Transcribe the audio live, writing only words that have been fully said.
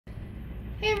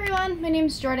Hey everyone, my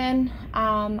name's Jordan.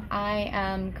 I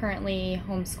am currently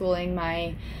homeschooling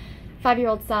my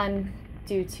 5-year-old son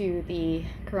due to the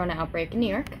corona outbreak in New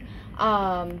York.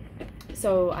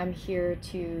 So I'm here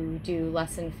to do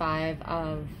lesson 5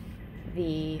 of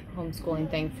the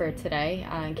homeschooling thing for today.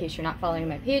 In case you're not following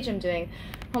my page, I'm doing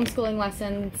homeschooling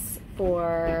lessons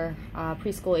for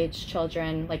preschool age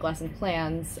children, like lesson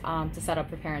plans to set up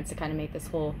for parents to kind of make this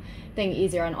whole thing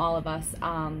easier on all of us.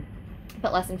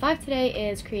 But lesson 5 today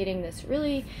is creating this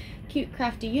really cute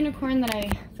crafty unicorn that I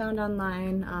found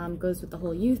online. Goes with the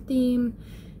whole you theme.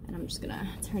 And I'm just gonna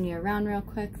turn you around real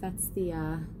quick. That's the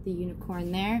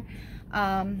unicorn there.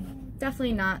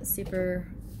 Definitely not super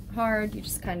hard. You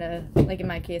just kind of, like in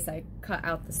my case, I cut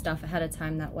out the stuff ahead of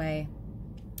time. That way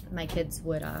my kids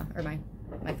would, or my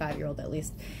 5-year-old at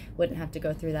least, wouldn't have to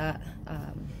go through that,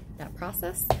 that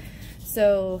process.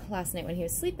 So last night when he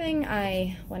was sleeping,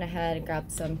 I went ahead and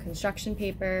grabbed some construction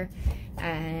paper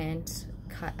and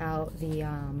cut out the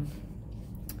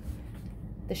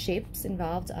shapes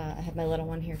involved. I have my little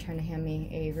one here trying to hand me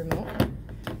a remote.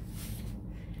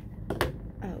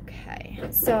 Okay,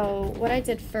 so what I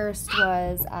did first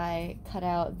was I cut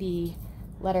out the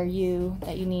letter U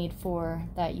that you need for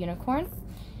that unicorn.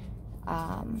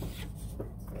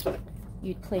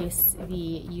 You'd place the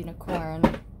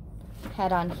unicorn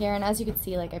head on here, and as you can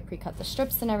see, like, I pre-cut the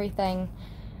strips and everything.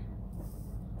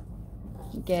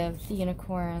 Give the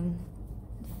unicorn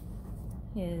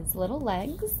his little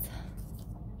legs.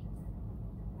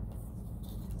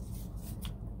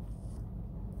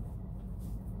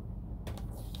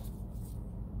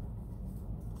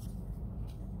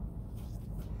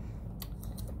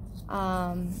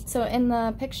 So in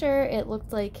the picture it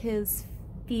looked like his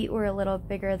feet were a little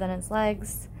bigger than his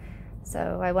legs.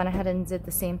 So I went ahead and did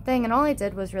the same thing, and all I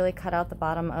did was really cut out the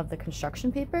bottom of the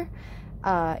construction paper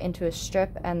into a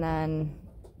strip, and then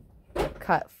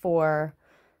cut 4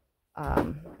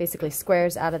 basically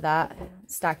squares out of that,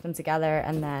 stacked them together,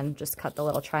 and then just cut the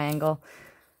little triangle.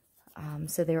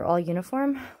 So they were all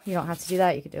uniform. You don't have to do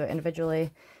that. You could do it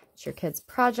individually. It's your kid's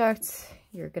project.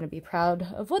 You're going to be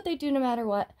proud of what they do no matter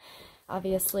what,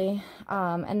 obviously.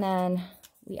 And then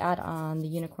we add on the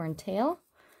unicorn tail.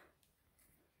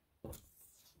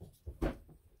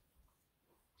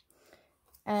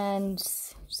 And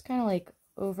just kind of like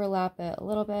overlap it a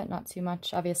little bit, not too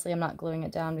much. Obviously I'm not gluing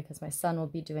it down because my son will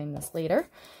be doing this later.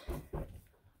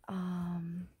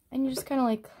 And you just kind of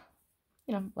like,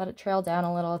 you know, let it trail down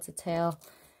a little. It's a tail.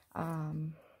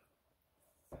 And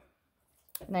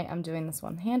I'm doing this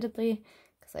one-handedly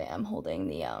because I am holding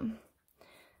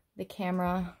the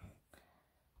camera.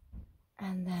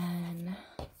 And then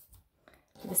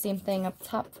do the same thing up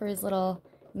top for his little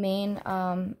mane.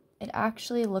 It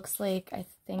actually looks like, I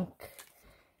think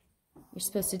you're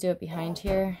supposed to do it behind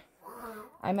here.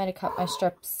 I might have cut my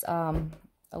strips a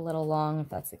little long. If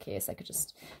that's the case, I could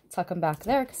just tuck them back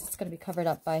there because it's going to be covered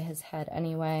up by his head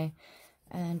anyway.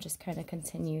 And just kind of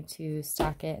continue to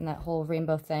stack it in that whole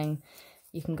rainbow thing.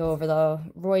 You can go over the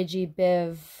Roy G.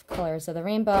 Biv colors of the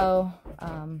rainbow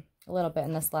a little bit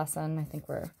in this lesson. I think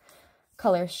we're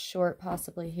colors short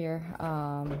possibly here.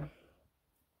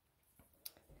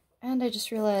 And I just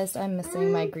realized I'm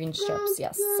missing my green strips.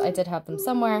 Yes, I did have them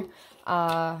somewhere.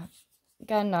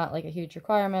 Again, not like a huge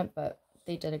requirement, but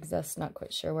they did exist. Not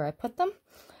quite sure where I put them.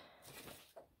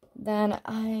 Then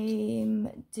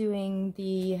I'm doing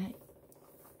the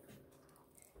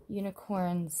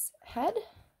unicorn's head.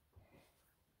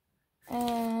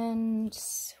 And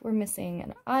we're missing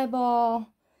an eyeball,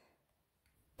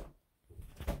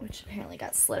 which apparently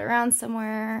got slid around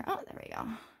somewhere. Oh, there we go.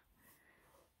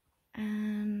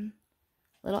 And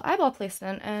little eyeball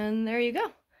placement, and there you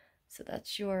go. So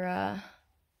that's your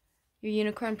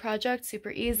unicorn project. Super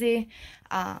easy.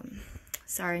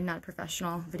 Sorry, not a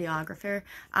professional videographer.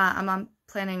 I'm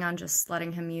planning on just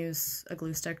letting him use a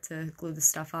glue stick to glue the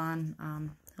stuff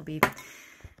on. He'll be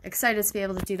excited to be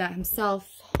able to do that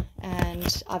himself.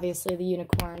 And obviously the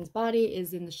unicorn's body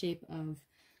is in the shape of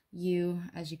U,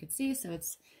 as you can see, so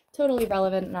it's totally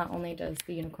relevant. Not only does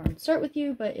the unicorn start with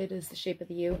U, but it is the shape of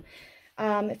the U.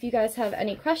 If you guys have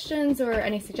any questions or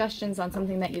any suggestions on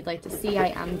something that you'd like to see, I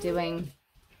am doing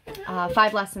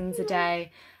 5 lessons a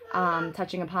day,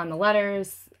 touching upon the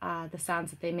letters, the sounds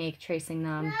that they make, tracing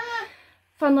them.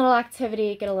 Fun little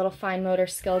activity, get a little fine motor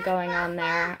skill going on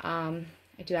there.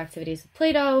 I do activities with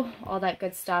Play-Doh, all that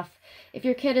good stuff. If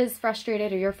your kid is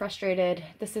frustrated or you're frustrated,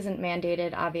 this isn't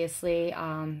mandated, obviously.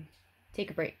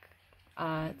 Take a break.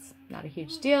 It's not a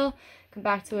huge deal. Come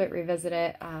back to it, revisit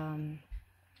it,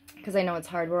 because I know it's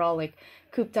hard. We're all like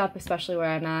cooped up, especially where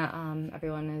I'm at.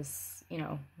 Everyone is, you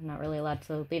know, not really allowed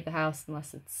to leave the house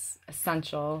unless it's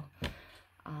essential.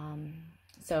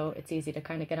 So it's easy to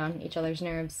kind of get on each other's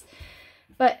nerves.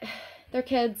 But they're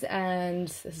kids, and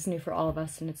this is new for all of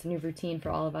us, and it's a new routine for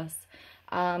all of us.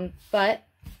 But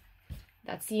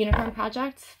that's the unicorn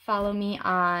project. Follow me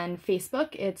on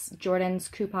Facebook. It's Jordan's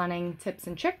Couponing Tips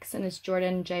and Tricks, and it's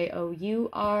Jordan,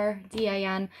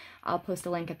 Jourdin. I'll post a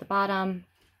link at the bottom.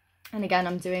 And again,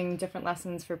 I'm doing different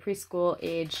lessons for preschool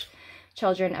age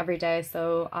children every day.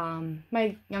 So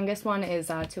my youngest one is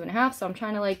 2.5, so I'm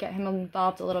trying to like get him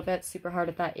involved a little bit. Super hard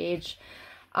at that age.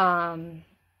 I'm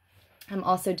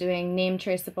also doing name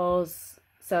traceables,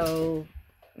 so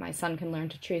my son can learn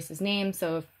to trace his name.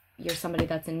 So if you're somebody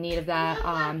that's in need of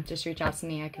that, just reach out to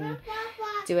me. I can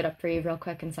do it up for you real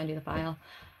quick and send you the file.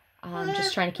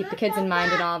 Just trying to keep the kids in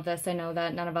mind in all of this. I know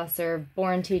that none of us are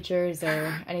born teachers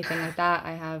or anything like that.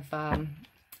 I have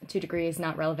 2 degrees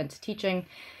not relevant to teaching,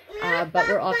 but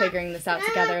we're all figuring this out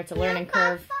together. It's a learning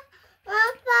curve.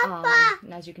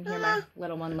 And as you can hear, my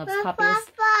little one loves puppies.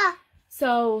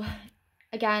 So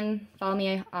again, follow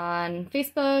me on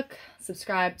Facebook,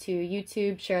 subscribe to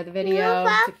YouTube, share the video.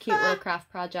 It's a cute little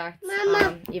craft project,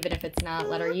 even if it's not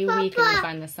letter U week and you'll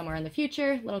find this somewhere in the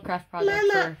future. Little craft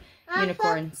project for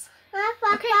unicorns.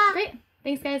 Okay, great.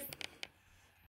 Thanks, guys.